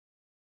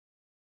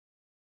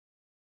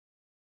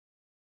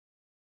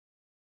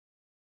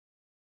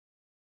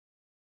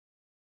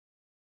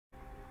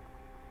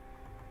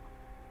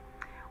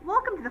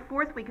to the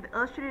fourth week of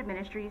Illustrated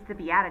Ministries, the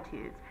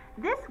Beatitudes.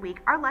 This week,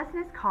 our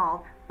lesson is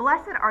called,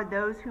 Blessed are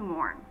those who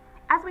mourn.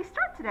 As we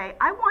start today,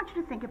 I want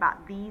you to think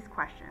about these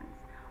questions.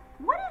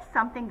 What is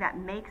something that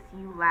makes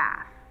you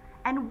laugh?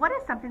 And what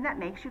is something that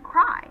makes you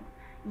cry?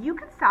 You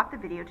can stop the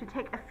video to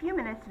take a few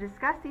minutes to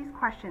discuss these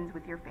questions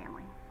with your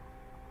family.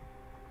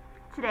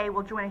 Today,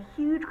 we'll join a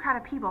huge crowd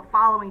of people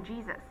following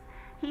Jesus.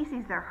 He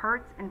sees their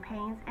hurts and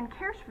pains and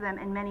cares for them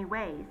in many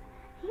ways.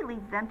 He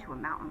leads them to a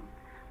mountain.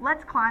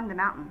 Let's climb the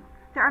mountain.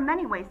 There are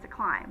many ways to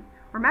climb.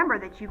 Remember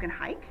that you can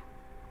hike,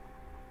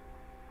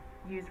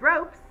 use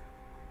ropes,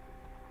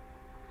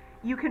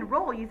 you can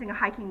roll using a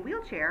hiking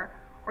wheelchair,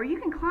 or you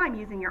can climb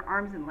using your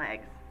arms and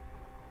legs.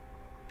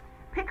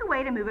 Pick a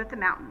way to move up the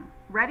mountain.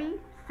 Ready,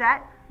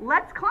 set,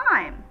 let's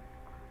climb.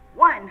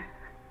 1,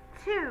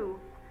 2,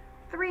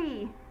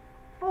 3,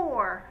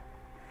 4,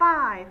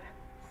 5,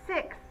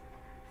 6,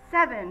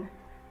 7,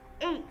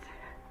 8,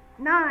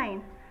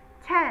 9,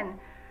 10.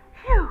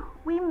 Phew,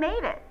 we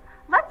made it.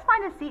 Let's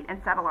find a seat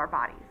and settle our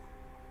bodies.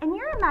 In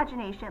your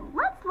imagination,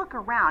 let's look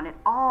around at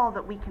all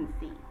that we can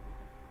see.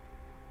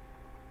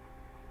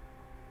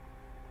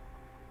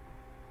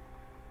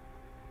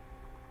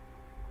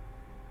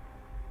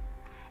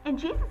 In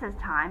Jesus'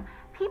 time,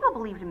 people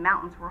believed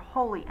mountains were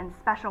holy and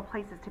special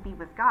places to be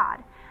with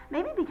God.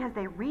 Maybe because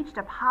they reached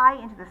up high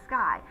into the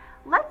sky.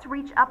 Let's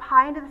reach up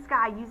high into the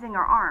sky using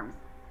our arms.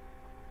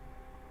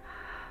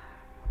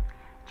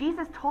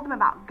 Jesus told them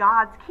about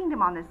God's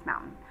kingdom on this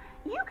mountain.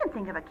 You can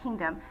think of a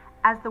kingdom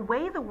as the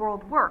way the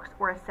world works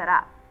or is set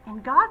up.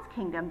 In God's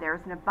kingdom, there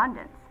is an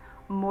abundance,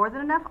 more than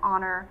enough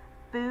honor,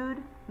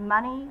 food,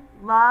 money,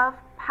 love,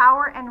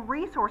 power, and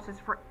resources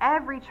for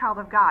every child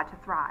of God to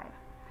thrive.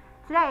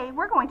 Today,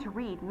 we're going to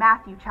read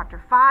Matthew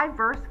chapter 5,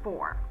 verse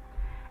 4.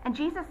 And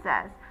Jesus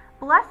says,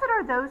 "Blessed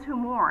are those who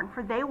mourn,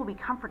 for they will be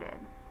comforted."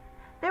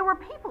 There were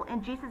people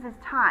in Jesus'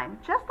 time,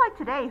 just like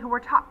today, who were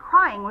taught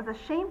crying was a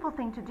shameful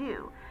thing to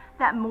do,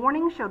 that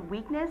mourning showed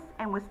weakness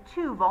and was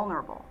too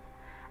vulnerable.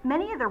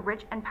 Many of the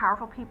rich and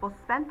powerful people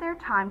spent their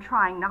time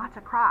trying not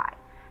to cry.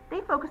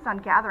 They focused on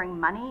gathering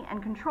money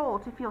and control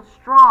to feel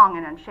strong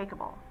and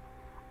unshakable.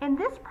 In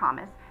this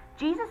promise,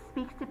 Jesus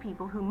speaks to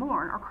people who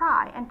mourn or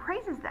cry and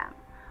praises them.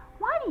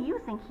 Why do you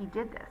think he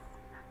did this?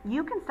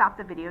 You can stop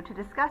the video to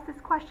discuss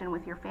this question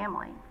with your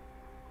family.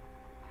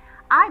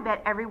 I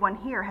bet everyone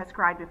here has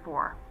cried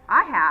before.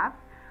 I have.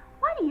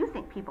 Why do you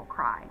think people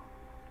cry?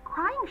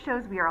 Crying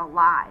shows we are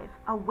alive,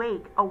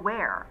 awake,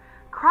 aware.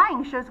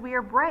 Crying shows we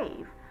are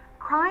brave.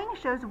 Crying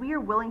shows we are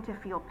willing to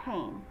feel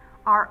pain,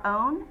 our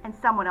own and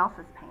someone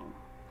else's pain.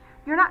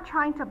 You're not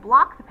trying to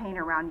block the pain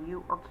around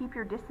you or keep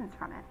your distance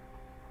from it.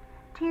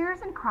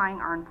 Tears and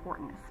crying are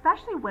important,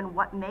 especially when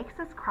what makes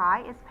us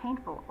cry is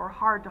painful or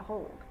hard to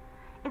hold.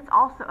 It's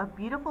also a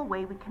beautiful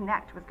way we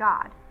connect with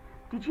God.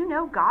 Did you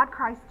know God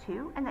cries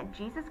too, and that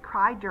Jesus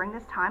cried during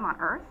this time on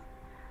earth?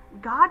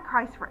 God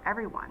cries for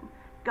everyone.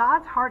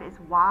 God's heart is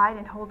wide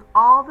and holds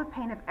all the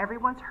pain of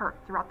everyone's hurt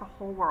throughout the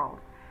whole world.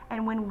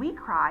 And when we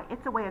cry,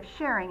 it's a way of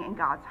sharing in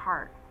God's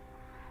heart.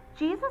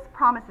 Jesus'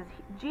 promise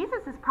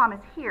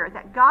here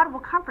that God will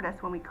comfort us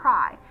when we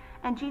cry,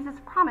 and Jesus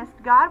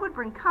promised God would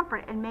bring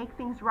comfort and make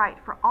things right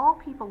for all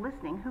people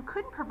listening who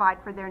couldn't provide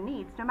for their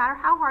needs no matter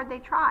how hard they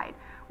tried,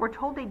 were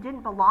told they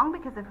didn't belong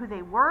because of who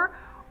they were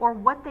or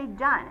what they'd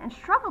done, and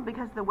struggled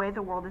because of the way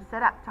the world is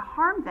set up to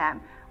harm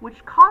them,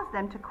 which caused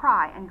them to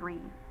cry and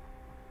grieve.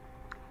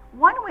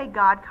 One way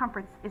God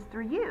comforts is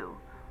through you.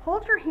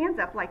 Hold your hands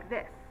up like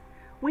this.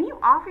 When you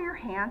offer your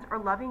hands or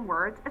loving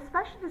words,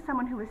 especially to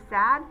someone who is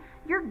sad,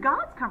 you're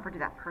God's comfort to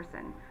that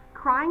person.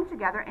 Crying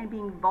together and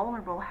being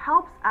vulnerable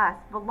helps us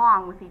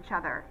belong with each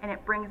other, and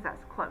it brings us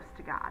close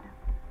to God.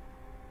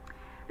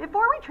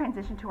 Before we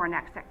transition to our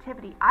next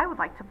activity, I would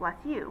like to bless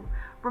you.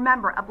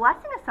 Remember, a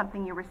blessing is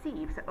something you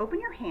receive, so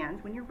open your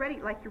hands when you're ready,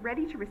 like you're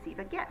ready to receive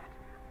a gift.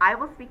 I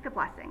will speak the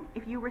blessing.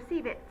 If you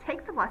receive it,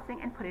 take the blessing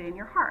and put it in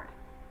your heart.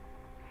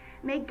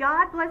 May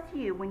God bless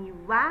you when you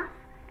laugh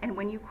and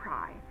when you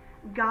cry.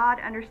 God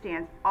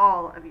understands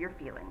all of your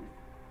feelings.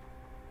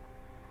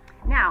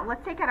 Now,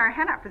 let's take out our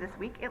handout for this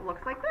week. It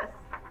looks like this.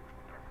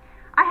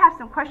 I have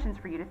some questions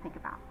for you to think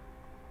about.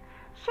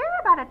 Share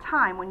about a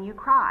time when you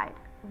cried.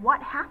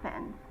 What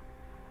happened?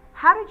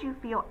 How did you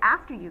feel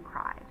after you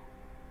cried?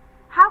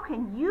 How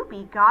can you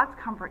be God's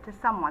comfort to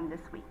someone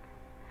this week?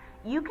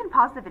 You can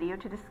pause the video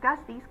to discuss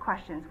these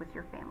questions with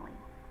your family.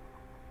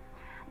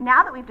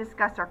 Now that we've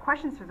discussed our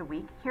questions for the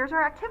week, here's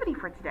our activity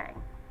for today.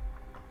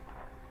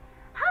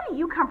 How do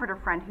you comfort a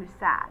friend who's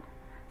sad?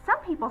 Some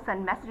people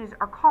send messages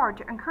or cards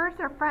to encourage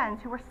their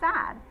friends who are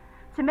sad.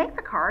 To make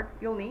the card,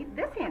 you'll need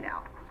this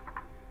handout.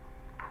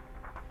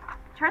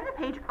 Turn the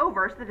page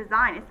over so the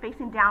design is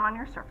facing down on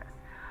your surface.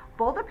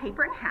 Fold the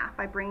paper in half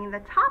by bringing the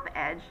top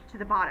edge to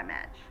the bottom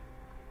edge.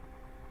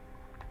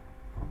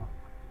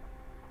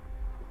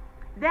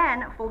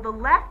 Then fold the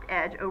left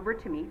edge over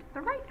to meet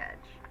the right edge.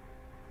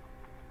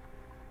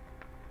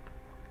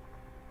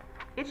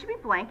 It should be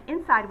blank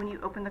inside when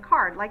you open the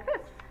card, like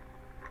this.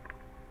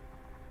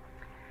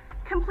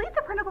 Complete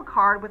the printable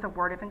card with a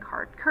word of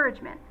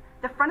encouragement.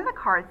 The front of the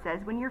card says,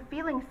 when you're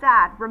feeling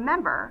sad,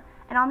 remember,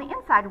 and on the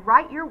inside,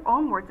 write your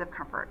own words of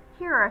comfort.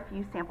 Here are a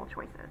few sample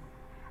choices.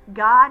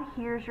 God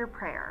hears your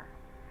prayer.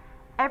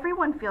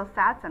 Everyone feels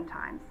sad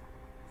sometimes.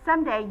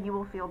 Someday you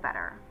will feel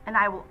better, and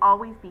I will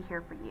always be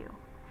here for you.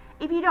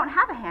 If you don't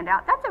have a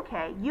handout, that's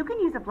okay. You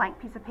can use a blank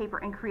piece of paper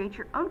and create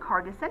your own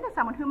card to send to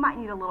someone who might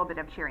need a little bit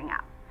of cheering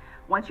up.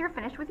 Once you're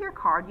finished with your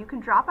card, you can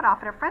drop it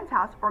off at a friend's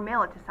house or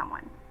mail it to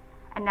someone.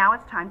 And now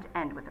it's time to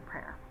end with a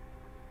prayer.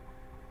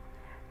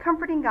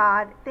 Comforting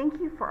God, thank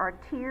you for our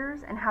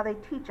tears and how they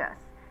teach us,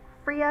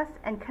 free us,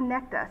 and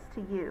connect us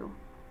to you.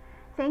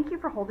 Thank you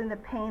for holding the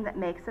pain that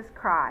makes us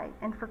cry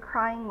and for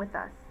crying with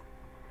us.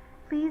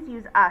 Please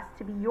use us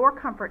to be your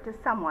comfort to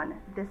someone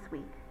this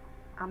week.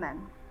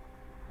 Amen.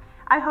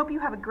 I hope you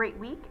have a great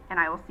week, and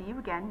I will see you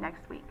again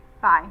next week.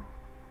 Bye.